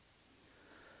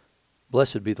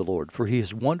Blessed be the Lord, for he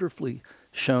has wonderfully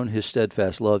shown his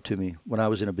steadfast love to me when I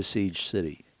was in a besieged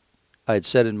city. I had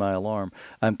said in my alarm,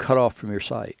 I am cut off from your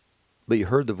sight. But you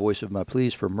heard the voice of my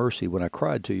pleas for mercy when I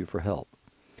cried to you for help.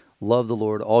 Love the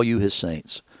Lord, all you his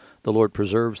saints. The Lord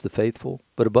preserves the faithful,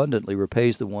 but abundantly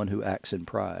repays the one who acts in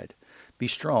pride. Be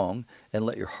strong, and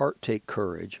let your heart take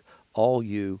courage, all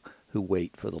you who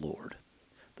wait for the Lord.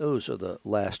 Those are the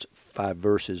last 5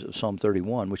 verses of Psalm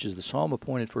 31, which is the psalm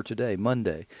appointed for today,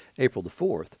 Monday, April the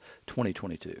 4th,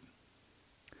 2022.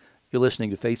 You're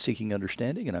listening to Faith Seeking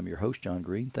Understanding, and I'm your host, John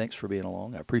Green. Thanks for being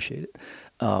along. I appreciate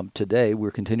it. Today,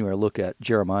 we're continuing our look at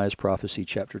Jeremiah's prophecy,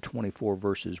 chapter 24,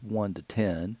 verses 1 to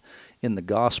 10, in the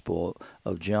Gospel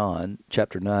of John,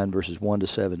 chapter 9, verses 1 to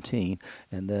 17,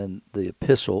 and then the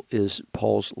epistle is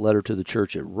Paul's letter to the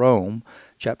church at Rome,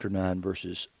 chapter 9,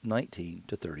 verses 19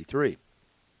 to 33.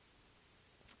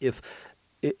 If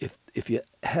you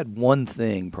had one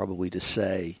thing probably to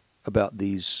say about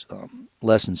these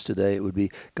lessons today, it would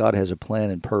be God has a plan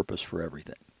and purpose for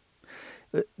everything.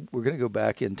 We're going to go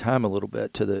back in time a little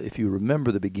bit to if you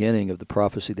remember the beginning of the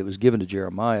prophecy that was given to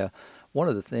Jeremiah, one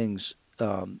of the things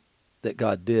that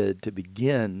God did to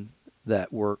begin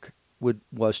that work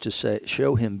was to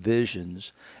show him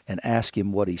visions and ask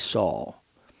him what he saw.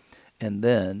 And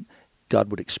then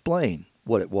God would explain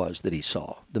what it was that he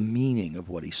saw, the meaning of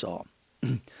what he saw.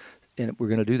 And we're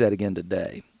going to do that again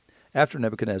today. After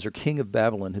Nebuchadnezzar, king of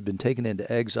Babylon, had been taken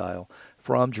into exile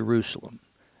from Jerusalem,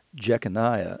 let's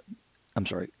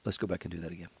go back and do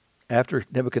that again. After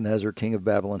Nebuchadnezzar, king of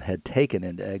Babylon, had taken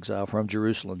into exile from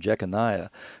Jerusalem Jeconiah,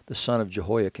 the son of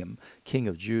Jehoiakim, king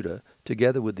of Judah,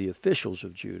 together with the officials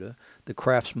of Judah, the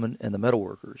craftsmen and the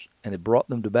metalworkers, and had brought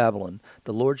them to Babylon,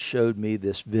 the Lord showed me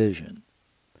this vision.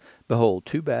 Behold,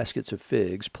 2 baskets of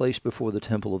figs placed before the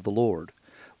temple of the Lord.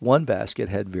 One basket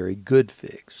had very good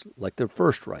figs, like the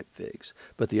first ripe figs,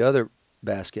 but the other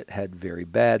basket had very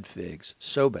bad figs,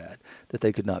 so bad that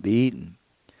they could not be eaten.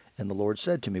 And the Lord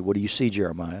said to me, What do you see,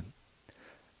 Jeremiah?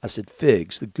 I said,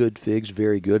 Figs, the good figs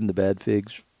very good, and the bad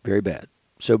figs very bad,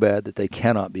 so bad that they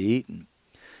cannot be eaten.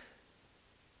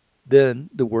 Then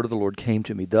the word of the Lord came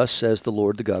to me, Thus says the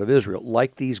Lord, the God of Israel,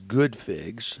 like these good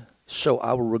figs, so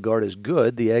I will regard as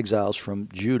good the exiles from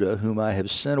Judah, whom I have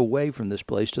sent away from this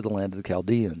place to the land of the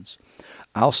Chaldeans.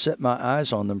 I'll set my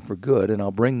eyes on them for good, and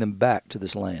I'll bring them back to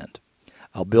this land.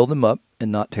 I'll build them up and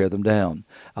not tear them down.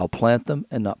 I'll plant them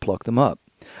and not pluck them up.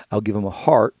 I'll give them a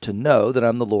heart to know that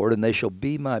I'm the Lord, and they shall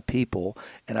be my people,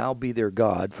 and I'll be their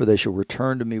God, for they shall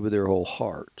return to me with their whole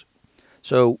heart.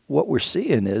 So what we're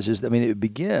seeing it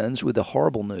begins with the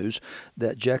horrible news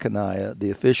that Jeconiah,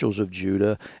 the officials of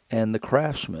Judah, and the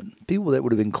craftsmen, people that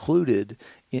would have included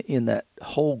in that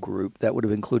whole group, that would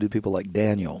have included people like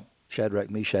Daniel,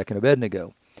 Shadrach, Meshach, and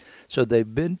Abednego. So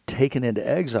they've been taken into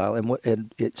exile,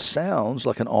 and it sounds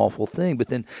like an awful thing. But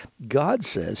then God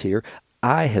says here,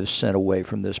 I have sent away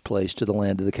from this place to the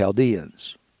land of the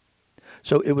Chaldeans.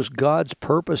 So it was God's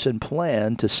purpose and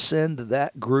plan to send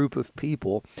that group of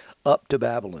people up to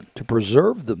Babylon, to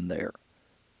preserve them there.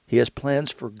 He has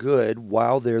plans for good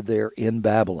while they're there in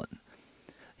Babylon.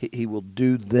 He will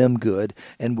do them good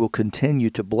and will continue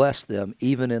to bless them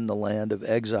even in the land of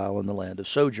exile and the land of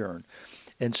sojourn.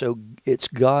 And so it's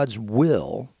God's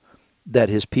will that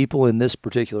his people in this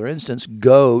particular instance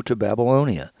go to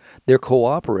Babylonia. They're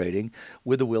cooperating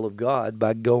with the will of God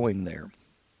by going there.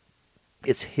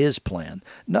 It's his plan,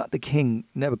 not the king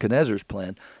Nebuchadnezzar's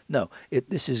plan. No,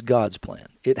 this is God's plan.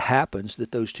 It happens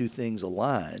that those two things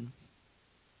align,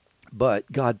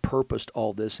 but God purposed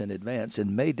all this in advance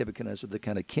and made Nebuchadnezzar the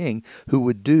kind of king who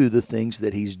would do the things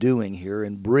that he's doing here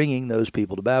and bringing those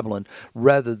people to Babylon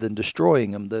rather than destroying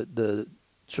them. The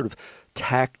sort of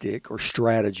tactic or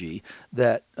strategy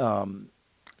that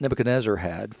Nebuchadnezzar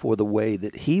had for the way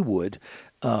that he would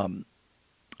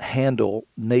handle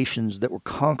nations that were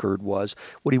conquered was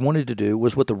what he wanted to do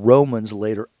was what the Romans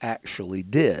later actually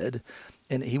did.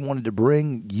 And he wanted to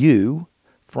bring you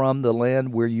from the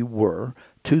land where you were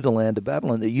to the land of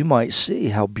Babylon, that you might see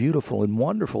how beautiful and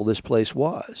wonderful this place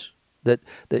was. That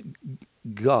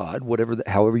God,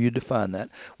 however you define that,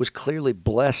 was clearly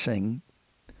blessing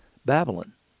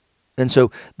Babylon. And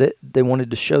so they wanted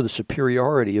to show the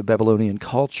superiority of Babylonian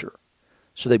culture.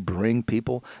 So they bring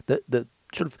people, the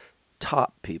sort of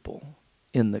top people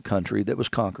in the country that was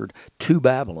conquered to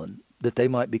Babylon, that they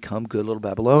might become good little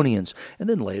Babylonians. And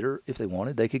then later, if they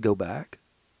wanted, they could go back.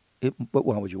 But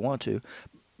why would you want to?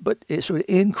 But it sort of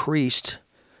increased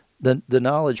the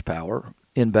knowledge power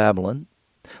in Babylon,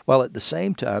 while at the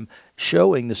same time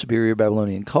showing the superior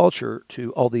Babylonian culture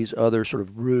to all these other sort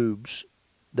of rubes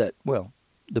that,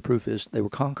 the proof is they were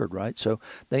conquered, right? So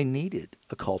they needed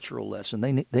a cultural lesson.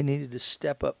 They needed to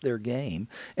step up their game,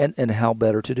 and how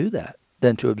better to do that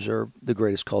than to observe the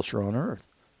greatest culture on earth,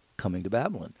 coming to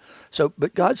Babylon. So,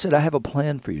 but God said, I have a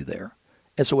plan for you there.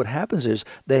 And so what happens is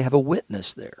they have a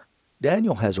witness there.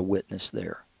 Daniel has a witness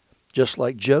there, just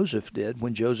like Joseph did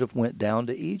when Joseph went down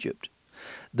to Egypt.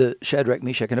 The Shadrach,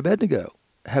 Meshach, and Abednego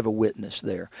have a witness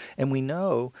there. And we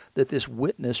know that this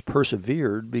witness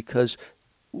persevered because,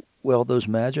 well, those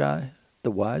magi,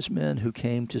 the wise men who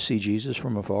came to see Jesus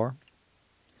from afar,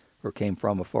 or came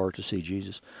from afar to see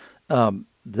Jesus,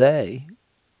 they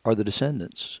are the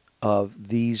descendants of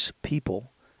these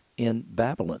people in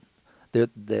Babylon. They're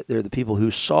the people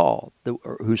who saw,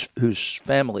 whose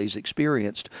families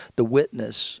experienced the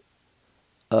witness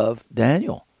of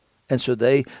Daniel. And so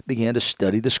they began to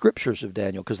study the scriptures of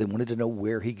Daniel because they wanted to know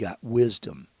where he got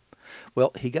wisdom.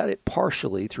 Well, he got it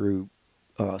partially through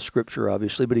scripture,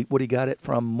 obviously, but what he got it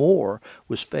from more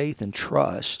was faith and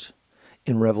trust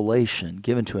in revelation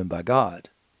given to him by God.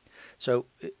 So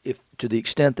if to the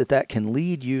extent that can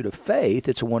lead you to faith,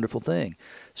 it's a wonderful thing.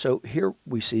 So here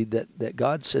we see that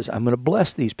God says, I'm going to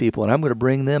bless these people, and I'm going to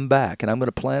bring them back, and I'm going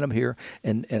to plant them here,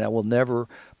 and I will never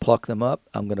pluck them up.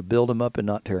 I'm going to build them up and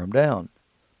not tear them down.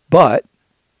 But,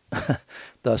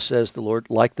 thus says the Lord,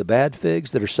 like the bad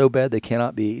figs that are so bad they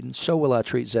cannot be eaten, so will I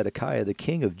treat Zedekiah, the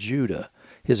king of Judah,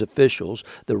 his officials,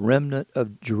 the remnant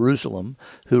of Jerusalem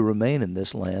who remain in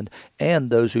this land, and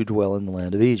those who dwell in the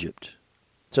land of Egypt.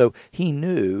 So he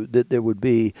knew that there would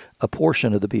be a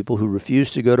portion of the people who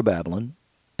refused to go to Babylon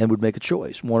and would make a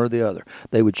choice, one or the other.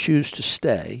 They would choose to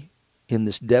stay in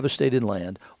this devastated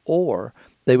land, or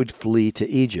they would flee to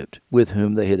Egypt, with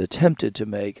whom they had attempted to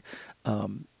make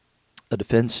a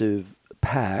defensive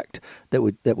pact that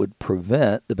would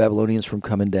prevent the Babylonians from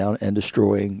coming down and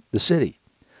destroying the city,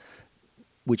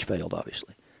 which failed,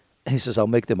 obviously. He says, I'll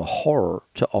make them a horror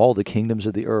to all the kingdoms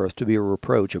of the earth, to be a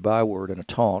reproach, a byword, and a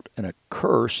taunt, and a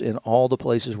curse in all the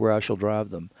places where I shall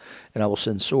drive them. And I will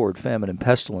send sword, famine, and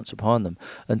pestilence upon them,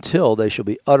 until they shall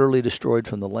be utterly destroyed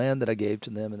from the land that I gave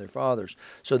to them and their fathers.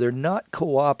 So they're not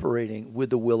cooperating with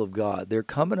the will of God. They're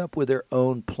coming up with their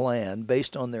own plan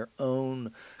based on their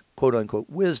own, quote-unquote,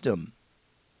 wisdom.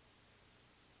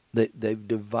 They've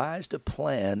devised a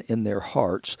plan in their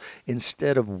hearts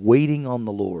instead of waiting on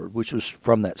the Lord, which was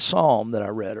from that psalm that I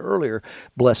read earlier,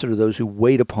 blessed are those who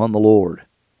wait upon the Lord.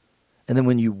 And then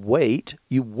when you wait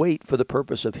for the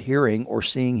purpose of hearing or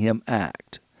seeing him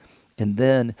act. And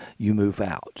then you move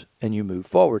out and you move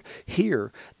forward.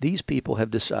 Here, these people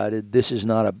have decided this is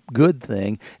not a good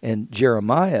thing, and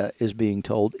Jeremiah is being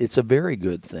told it's a very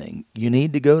good thing. You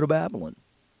need to go to Babylon.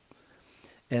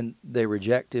 And they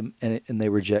reject him, and they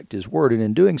reject his word. And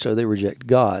in doing so, they reject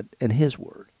God and his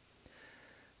word.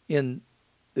 In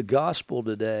the gospel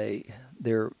today,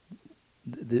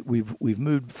 we've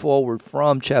moved forward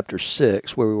from chapter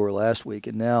 6, where we were last week,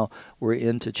 and now we're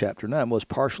into chapter 9. Well, it's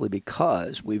partially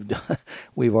because we've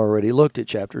already looked at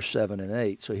chapter 7 and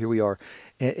 8. So here we are.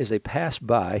 As they passed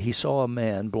by, he saw a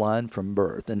man blind from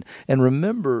birth. And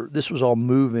remember, this was all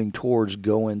moving towards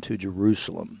going to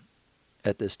Jerusalem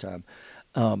at this time.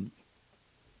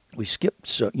 We skipped,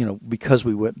 so because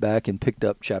we went back and picked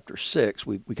up chapter 6,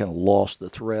 we kind of lost the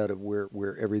thread of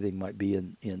where everything might be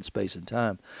in space and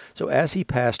time. So as he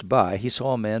passed by, he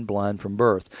saw a man blind from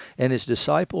birth, and his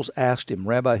disciples asked him,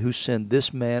 Rabbi, who sinned,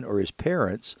 this man or his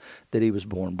parents, that he was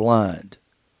born blind?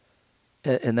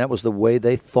 And that was the way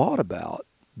they thought about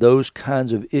those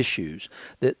kinds of issues,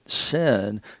 that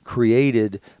sin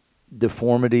created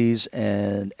deformities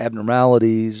and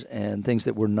abnormalities and things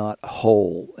that were not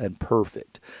whole and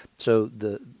perfect. So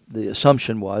the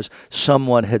assumption was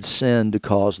someone had sinned to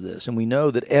cause this. And we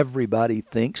know that everybody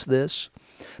thinks this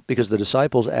because the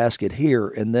disciples ask it here,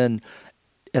 and then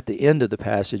at the end of the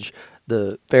passage,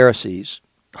 the Pharisees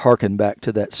hearken back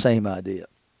to that same idea.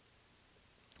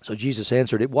 So Jesus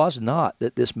answered, it was not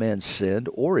that this man sinned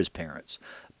or his parents,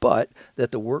 but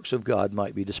that the works of God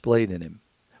might be displayed in him.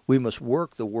 We must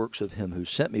work the works of him who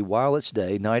sent me while it's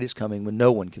day. Night is coming when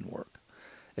no one can work.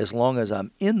 As long as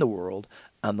I'm in the world,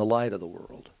 I'm the light of the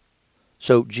world.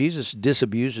 So Jesus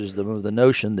disabuses them of the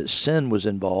notion that sin was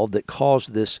involved that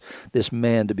caused this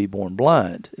man to be born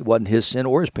blind. It wasn't his sin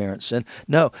or his parents' sin.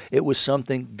 No, it was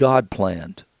something God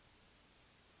planned.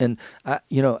 And I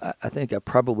think I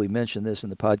probably mentioned this in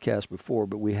the podcast before,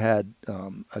 but we had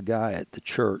a guy at the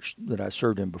church that I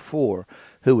served in before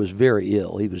who was very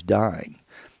ill. He was dying.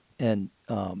 And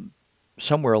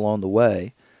somewhere along the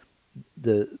way,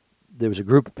 there was a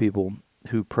group of people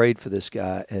who prayed for this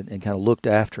guy and kind of looked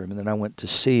after him. And then I went to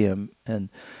see him, and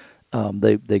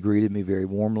They greeted me very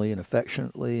warmly and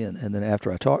affectionately, and then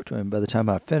after I talked to him, by the time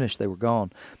I finished, they were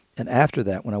gone. And after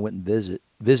that, when I went and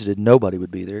visited, nobody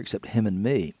would be there except him and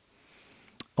me.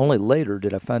 Only later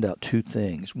did I find out two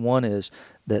things. One is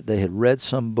that they had read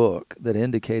some book that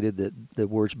indicated that the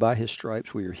words, "by his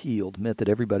stripes we are healed," meant that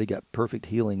everybody got perfect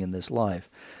healing in this life.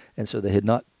 And so they had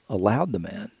not allowed the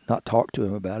man, not talked to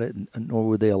him about it, nor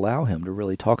would they allow him to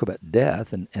really talk about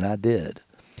death, and I did.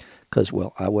 Because,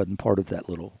 well, I wasn't part of that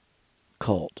little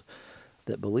cult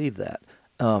that believed that.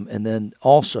 And then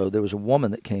also there was a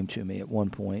woman that came to me at one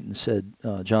point and said,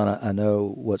 "John, I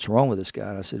know what's wrong with this guy."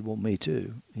 And I said, "Well, me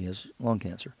too. He has lung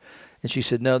cancer." And she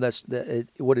said, "No,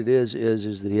 what it is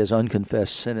that he has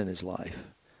unconfessed sin in his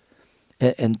life."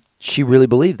 And she really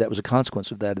believed that was a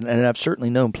consequence of that. And I've certainly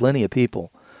known plenty of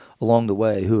people along the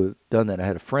way who have done that. I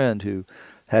had a friend who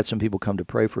had some people come to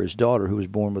pray for his daughter who was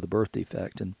born with a birth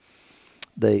defect. And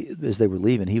as they were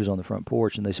leaving, he was on the front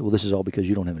porch, and they said, "Well, this is all because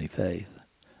you don't have any faith."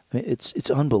 I mean, it's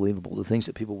unbelievable, the things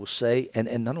that people will say,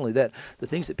 and not only that, the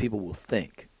things that people will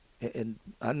think. And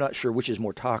I'm not sure which is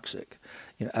more toxic.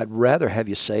 I'd rather have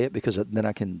you say it because then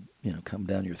I can, come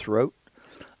down your throat.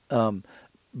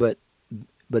 But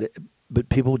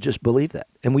people just believe that,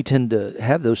 and we tend to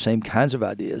have those same kinds of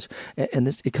ideas. And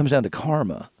it comes down to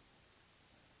karma,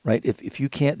 right? If you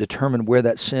can't determine where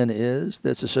that sin is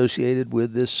that's associated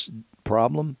with this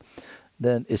problem,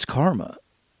 then it's karma.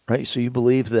 Right? So you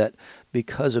believe that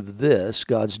because of this,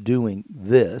 God's doing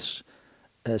this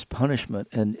as punishment,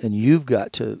 and you've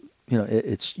got to,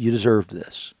 you deserve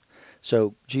this.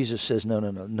 So Jesus says, no,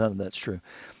 none of that's true.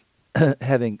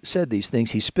 Having said these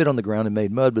things, he spit on the ground and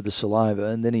made mud with the saliva,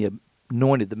 and then he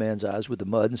anointed the man's eyes with the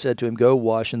mud and said to him, "Go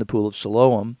wash in the pool of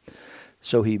Siloam."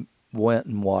 So he went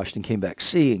and washed and came back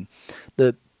seeing.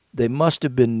 They must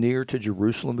have been near to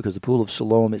Jerusalem because the pool of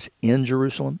Siloam is in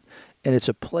Jerusalem. And it's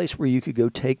a place where you could go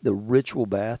take the ritual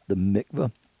bath, the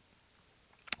mikveh,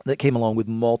 that came along with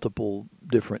multiple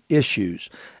different issues.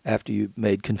 After you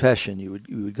made confession, you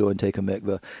would go and take a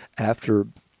mikveh. After,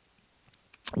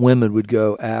 women would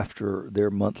go after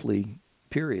their monthly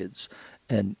periods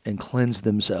and cleanse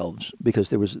themselves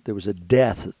because there was a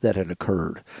death that had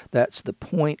occurred. That's the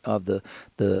point of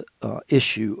the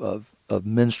issue of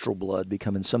menstrual blood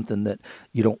becoming something that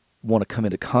you don't want to come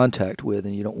into contact with,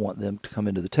 and you don't want them to come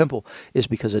into the temple, is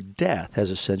because a death has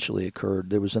essentially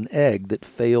occurred. There was an egg that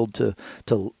failed to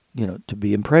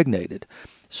be impregnated.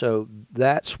 So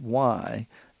that's why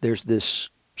there's this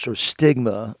sort of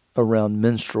stigma around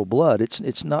menstrual blood.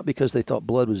 It's not because they thought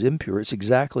blood was impure. It's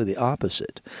exactly the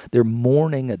opposite. They're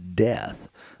mourning a death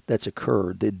that's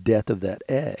occurred, the death of that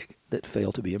egg that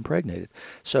failed to be impregnated.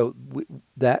 So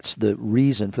that's the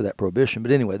reason for that prohibition.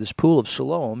 But anyway, this pool of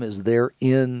Siloam is there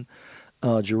in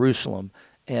Jerusalem,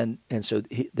 and so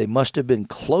they must have been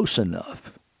close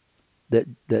enough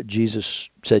that Jesus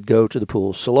said, "Go to the pool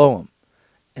of Siloam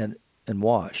and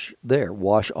wash there,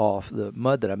 wash off the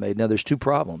mud that I made." Now, there's two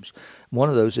problems. One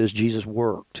of those is Jesus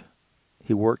worked.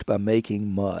 He worked by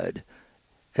making mud.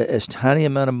 As tiny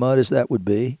amount of mud as that would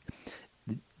be,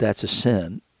 that's a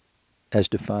sin, as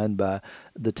defined by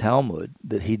the Talmud,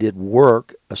 that he did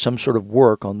work, some sort of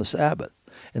work on the Sabbath.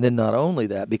 And then not only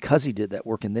that, because he did that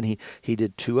work, and then he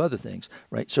did two other things,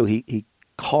 right? So he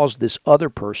caused this other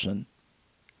person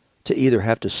to either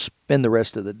have to spend the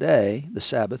rest of the day, the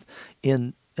Sabbath,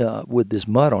 in with this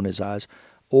mud on his eyes,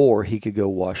 or he could go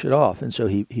wash it off. And so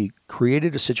he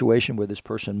created a situation where this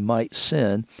person might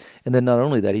sin, and then not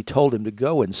only that, he told him to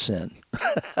go and sin.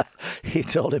 He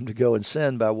told him to go and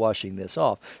sin by washing this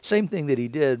off. Same thing that he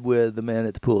did with the man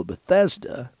at the pool of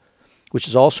Bethesda, which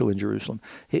is also in Jerusalem.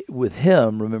 With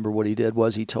him, remember what he did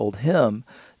was he told him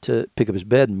to pick up his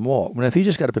bed and walk. Now, if he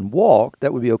just got up and walked,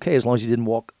 that would be okay as long as he didn't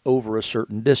walk over a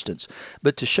certain distance.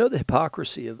 But to show the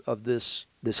hypocrisy of this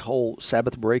whole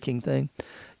Sabbath breaking thing,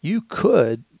 you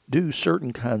could do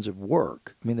certain kinds of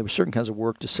work. I mean, there were certain kinds of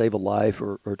work to save a life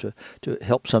or to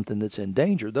help something that's in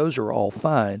danger. Those are all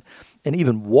fine. And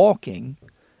even walking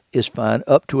is fine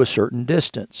up to a certain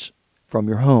distance from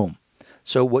your home.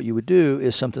 So what you would do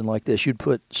is something like this. You'd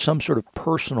put some sort of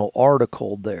personal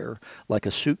article there, like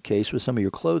a suitcase with some of your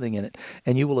clothing in it,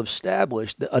 and you will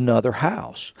establish another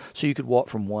house. So you could walk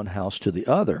from one house to the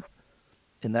other.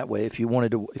 In that way, if you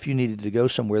needed to go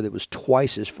somewhere that was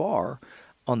twice as far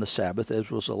on the Sabbath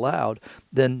as was allowed,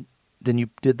 then you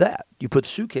did that. You put the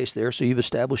suitcase there, so you've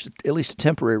established at least a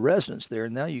temporary residence there,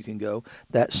 and now you can go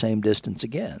that same distance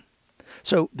again.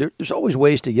 So there's always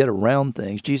ways to get around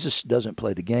things. Jesus doesn't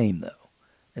play the game, though,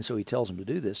 and so he tells them to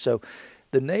do this. So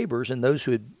the neighbors and those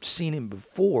who had seen him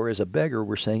before as a beggar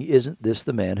were saying, "Isn't this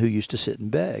the man who used to sit and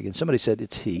beg?" And somebody said,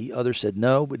 "It's he." Others said,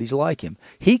 "No, but he's like him."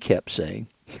 He kept saying,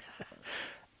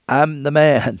 I'm the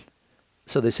man.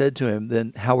 So they said to him,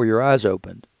 then how were your eyes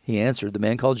opened? He answered, the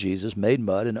man called Jesus made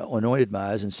mud and anointed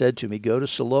my eyes and said to me, go to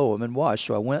Siloam and wash.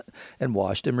 So I went and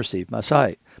washed and received my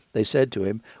sight. They said to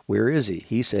him, where is he?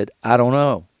 He said, I don't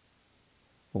know.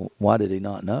 Well, why did he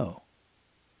not know?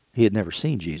 He had never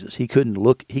seen Jesus. He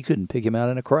couldn't pick him out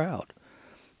in a crowd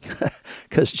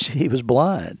because he was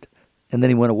blind. And then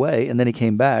he went away, and then he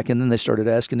came back, and then they started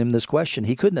asking him this question.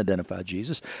 He couldn't identify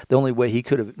Jesus. The only way he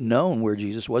could have known where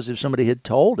Jesus was if somebody had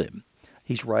told him.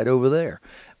 He's right over there.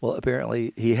 Well,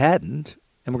 apparently he hadn't,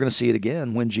 and we're going to see it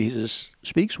again when Jesus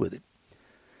speaks with him.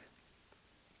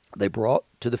 They brought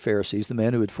to the Pharisees the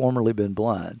man who had formerly been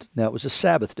blind. Now it was a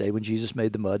Sabbath day when Jesus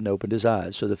made the mud and opened his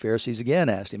eyes. So the Pharisees again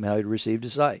asked him how he'd received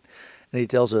his sight. And he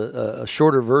tells a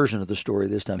shorter version of the story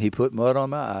this time. He put mud on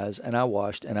my eyes, and I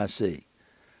washed, and I see.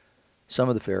 Some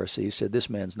of the Pharisees said, this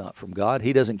man's not from God.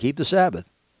 He doesn't keep the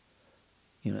Sabbath.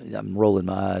 You know, I'm rolling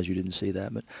my eyes. You didn't see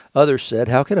that. But others said,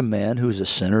 how can a man who is a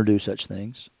sinner do such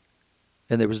things?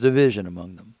 And there was division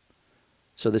among them.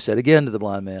 So they said again to the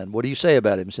blind man, what do you say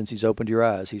about him since he's opened your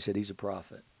eyes? He said, he's a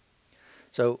prophet.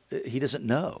 So he doesn't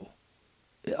know.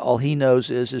 All he knows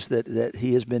is that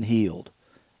he has been healed.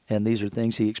 And these are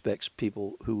things he expects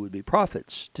people who would be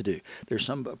prophets to do. There's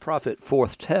some prophet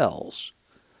foretells.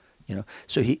 You know,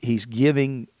 so he's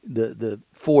giving the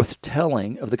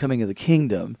forthtelling of the coming of the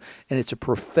kingdom, and it's a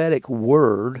prophetic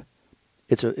word.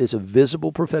 It's a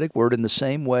visible prophetic word in the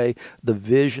same way the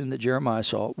vision that Jeremiah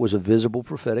saw was a visible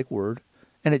prophetic word,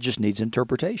 and it just needs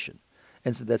interpretation.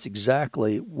 And so that's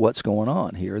exactly what's going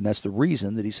on here, and that's the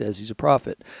reason that he says he's a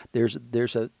prophet. There's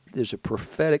a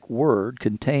prophetic word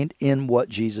contained in what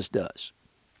Jesus does.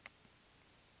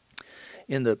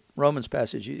 In the Romans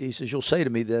passage, he says, you'll say to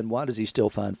me then, why does he still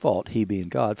find fault, he being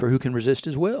God? For who can resist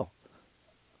his will?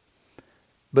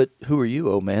 But who are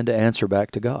you, O man, to answer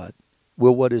back to God?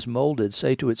 Will what is molded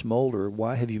say to its molder,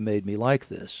 why have you made me like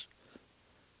this?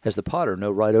 Has the potter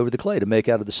no right over the clay to make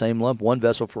out of the same lump one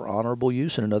vessel for honorable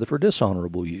use and another for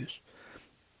dishonorable use?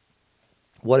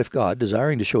 What if God,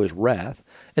 desiring to show his wrath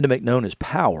and to make known his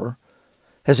power,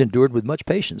 has endured with much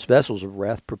patience vessels of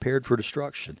wrath prepared for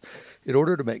destruction, in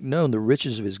order to make known the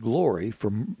riches of his glory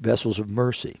for vessels of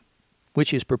mercy,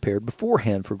 which he has prepared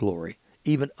beforehand for glory,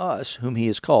 even us, whom he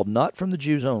has called, not from the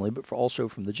Jews only, but also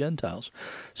from the Gentiles.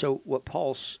 So what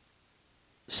Paul's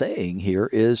saying here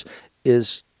is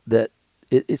that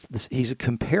he's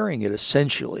comparing it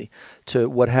essentially to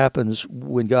what happens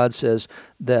when God says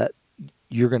that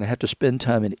you're going to have to spend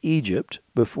time in Egypt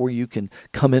before you can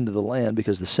come into the land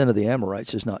because the sin of the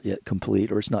Amorites is not yet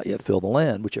complete or it's not yet filled the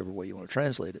land, whichever way you want to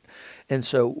translate it. And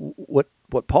so what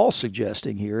Paul's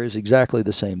suggesting here is exactly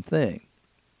the same thing,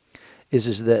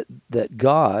 is that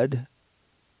God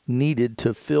needed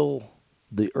to fill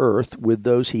the earth with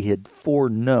those he had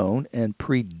foreknown and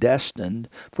predestined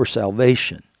for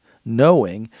salvation,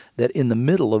 knowing that in the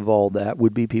middle of all that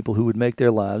would be people who would make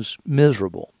their lives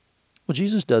miserable. Well,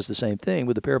 Jesus does the same thing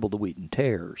with the parable of the wheat and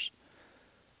tares.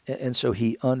 And so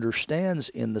he understands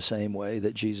in the same way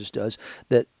that Jesus does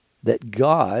that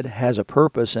God has a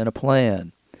purpose and a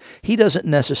plan. He doesn't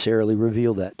necessarily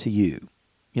reveal that to you.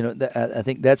 You know, I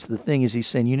think that's the thing, is he's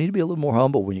saying you need to be a little more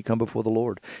humble when you come before the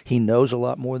Lord. He knows a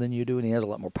lot more than you do, and he has a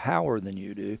lot more power than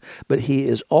you do, but he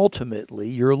is ultimately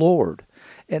your Lord.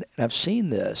 And I've seen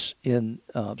this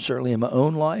certainly in my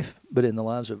own life, but in the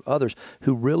lives of others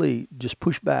who really just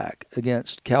push back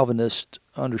against Calvinist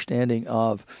understanding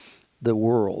of the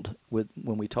world. When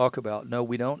we talk about, no,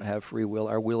 we don't have free will,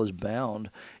 our will is bound,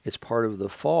 it's part of the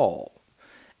fall.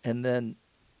 And then,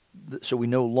 so we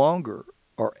no longer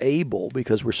are able,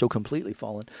 because we're so completely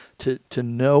fallen, to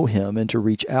know him and to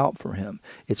reach out for him.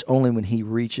 It's only when he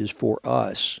reaches for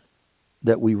us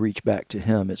that we reach back to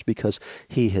him. It's because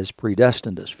he has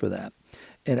predestined us for that.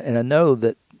 And I know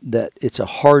that it's a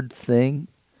hard thing,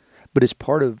 but it's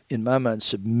part of, in my mind,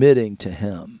 submitting to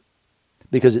him,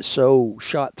 because it's so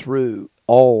shot through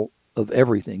all of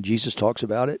everything. Jesus talks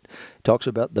about it. He talks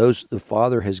about those the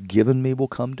Father has given me will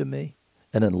come to me,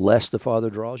 and unless the Father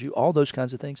draws you, all those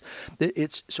kinds of things.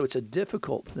 So it's a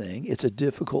difficult thing. It's a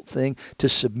difficult thing to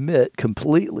submit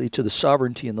completely to the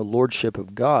sovereignty and the lordship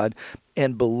of God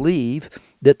and believe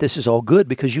that this is all good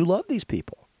because you love these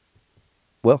people.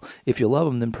 Well, if you love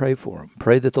them, then pray for them.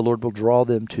 Pray that the Lord will draw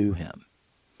them to him,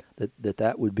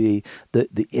 that would be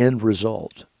the end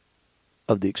result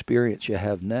of the experience you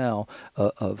have now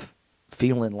of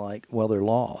feeling like, well, they're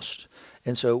lost.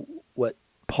 And so what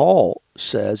Paul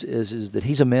says is that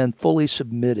he's a man fully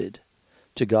submitted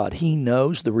to God. He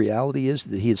knows the reality is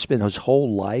that he had spent his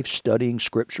whole life studying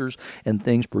scriptures and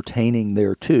things pertaining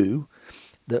thereto,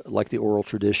 like the oral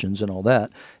traditions and all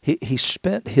that. He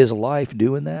spent his life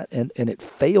doing that, and it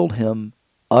failed him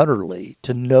utterly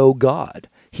to know God.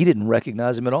 He didn't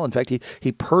recognize him at all. In fact,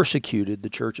 he persecuted the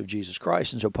Church of Jesus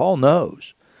Christ. And so Paul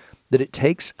knows that it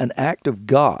takes an act of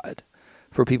God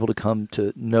for people to come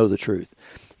to know the truth.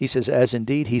 He says, as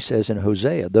indeed he says in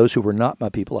Hosea, those who were not my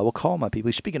people, I will call my people.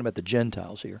 He's speaking about the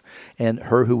Gentiles here. And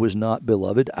her who was not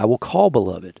beloved, I will call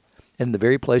beloved. And in the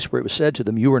very place where it was said to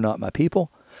them, you are not my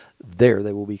people, there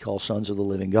they will be called sons of the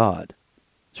living God.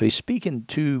 So he's speaking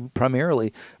to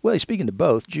primarily, well, he's speaking to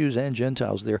both Jews and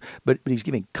Gentiles there, but he's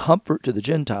giving comfort to the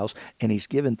Gentiles, and he's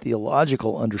given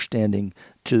theological understanding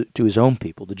to his own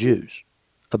people, the Jews,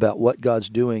 about what God's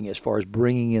doing as far as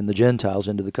bringing in the Gentiles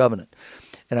into the covenant.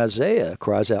 And Isaiah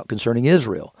cries out concerning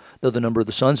Israel, though the number of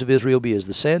the sons of Israel be as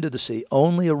the sand of the sea,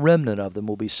 only a remnant of them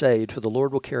will be saved, for the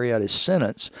Lord will carry out his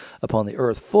sentence upon the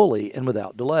earth fully and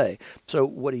without delay. So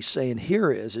what he's saying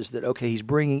here is that, okay, he's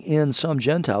bringing in some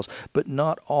Gentiles, but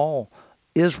not all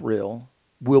Israel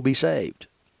will be saved.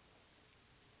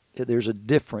 There's a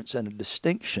difference and a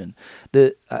distinction.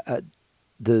 I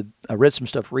read some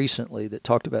stuff recently that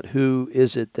talked about who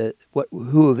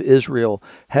of Israel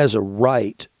has a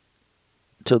right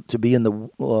to be in the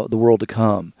world to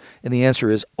come, and the answer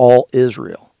is all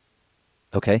Israel.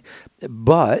 Okay,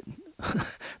 but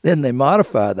then they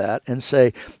modify that and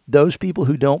say those people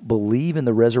who don't believe in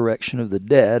the resurrection of the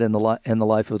dead and the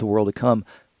life of the world to come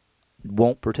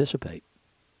won't participate.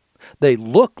 They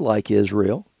look like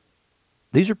Israel.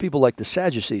 These are people like the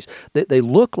Sadducees. They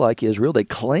look like Israel. They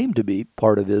claim to be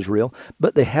part of Israel,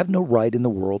 but they have no right in the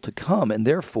world to come. And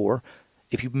therefore,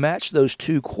 if you match those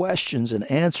two questions and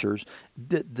answers,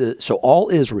 so all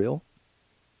Israel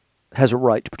has a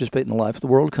right to participate in the life of the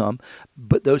world to come,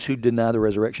 but those who deny the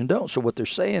resurrection don't. So what they're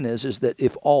saying is that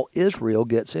if all Israel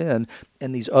gets in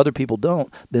and these other people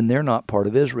don't, then they're not part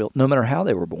of Israel, no matter how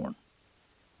they were born,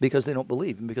 because they don't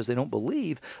believe. And because they don't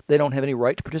believe, they don't have any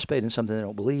right to participate in something they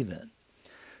don't believe in.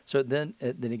 So then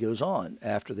he goes on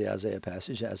after the Isaiah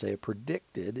passage. Isaiah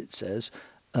predicted, it says,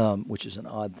 which is an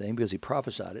odd thing because he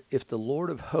prophesied it, if the Lord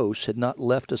of hosts had not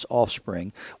left us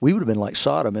offspring, we would have been like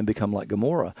Sodom and become like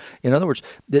Gomorrah. In other words,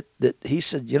 that he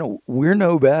said, we're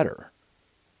no better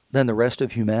than the rest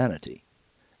of humanity.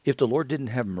 If the Lord didn't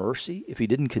have mercy, if he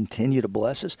didn't continue to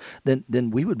bless us, then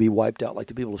we would be wiped out like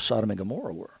the people of Sodom and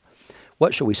Gomorrah were.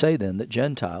 What shall we say then? That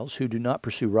Gentiles who do not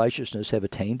pursue righteousness have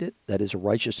attained it, that is, a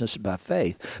righteousness by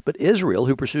faith. But Israel,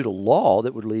 who pursued a law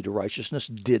that would lead to righteousness,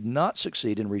 did not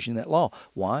succeed in reaching that law.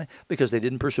 Why? Because they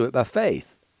didn't pursue it by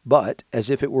faith, but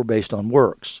as if it were based on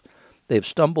works. They have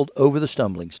stumbled over the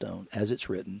stumbling stone, as it's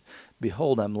written,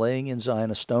 behold, I'm laying in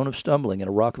Zion a stone of stumbling and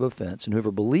a rock of offense, and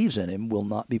whoever believes in him will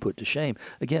not be put to shame.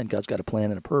 Again, God's got a plan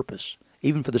and a purpose,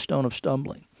 even for the stone of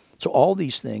stumbling. So all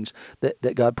these things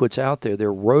that God puts out there,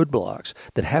 they're roadblocks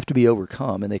that have to be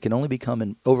overcome, and they can only be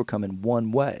overcome in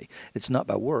one way. It's not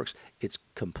by works. It's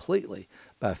completely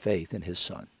by faith in his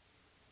Son.